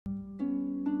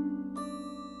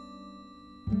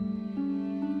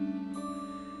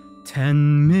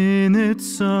10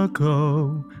 minutes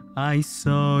ago, I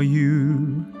saw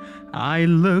you. I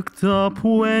looked up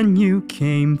when you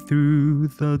came through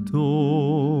the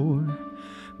door.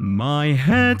 My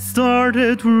head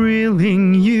started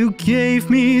reeling, you gave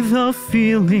me the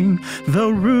feeling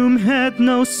the room had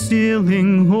no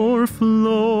ceiling or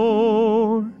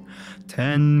floor.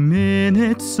 10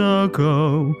 minutes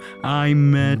ago, I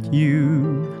met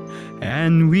you,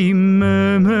 and we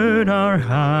murmured our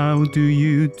how do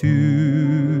you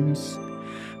do's.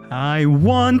 I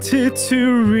wanted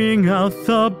to ring out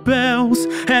the bells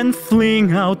and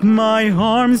fling out my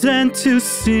arms and to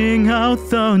sing out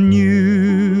the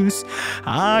news.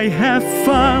 I have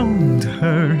found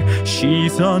her,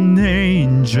 she's an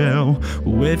angel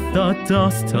with the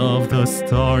dust of the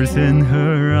stars in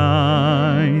her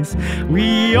eyes.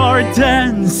 We are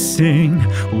dancing,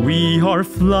 we are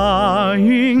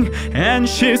flying, and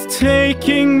she's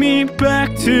taking me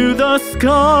back to the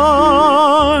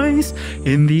skies.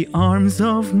 In the arms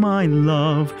of my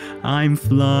love, I'm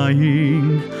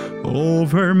flying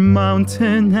over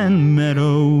mountain and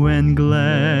meadow and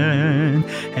glen.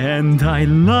 And I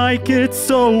like it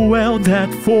so well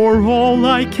that for all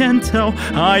I can tell,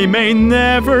 I may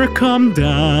never come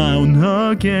down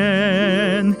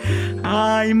again.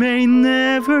 I may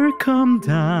never come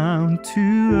down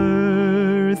to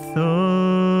earth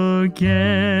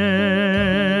again.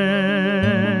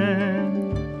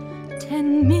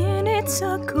 10 minutes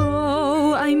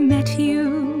ago I met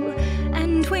you,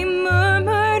 and we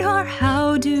murmured our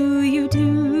how do you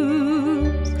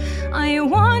do's. I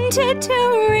wanted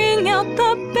to ring out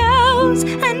the bells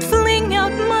and fling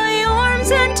out my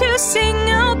arms and to sing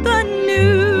out the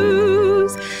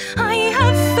news. I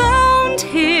have found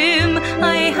him,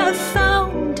 I have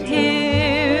found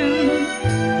him.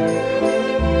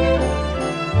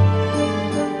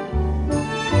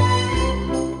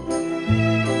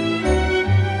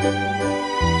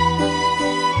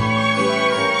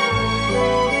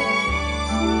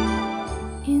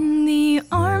 In the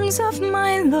arms of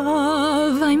my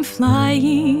love, I'm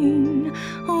flying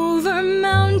over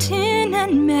mountain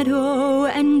and meadow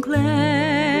and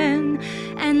glen.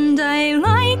 And I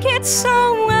like it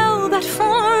so well that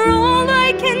for all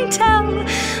I can tell,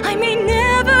 I may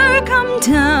never come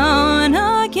down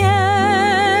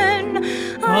again.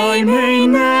 I may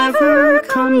never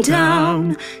come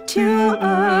down to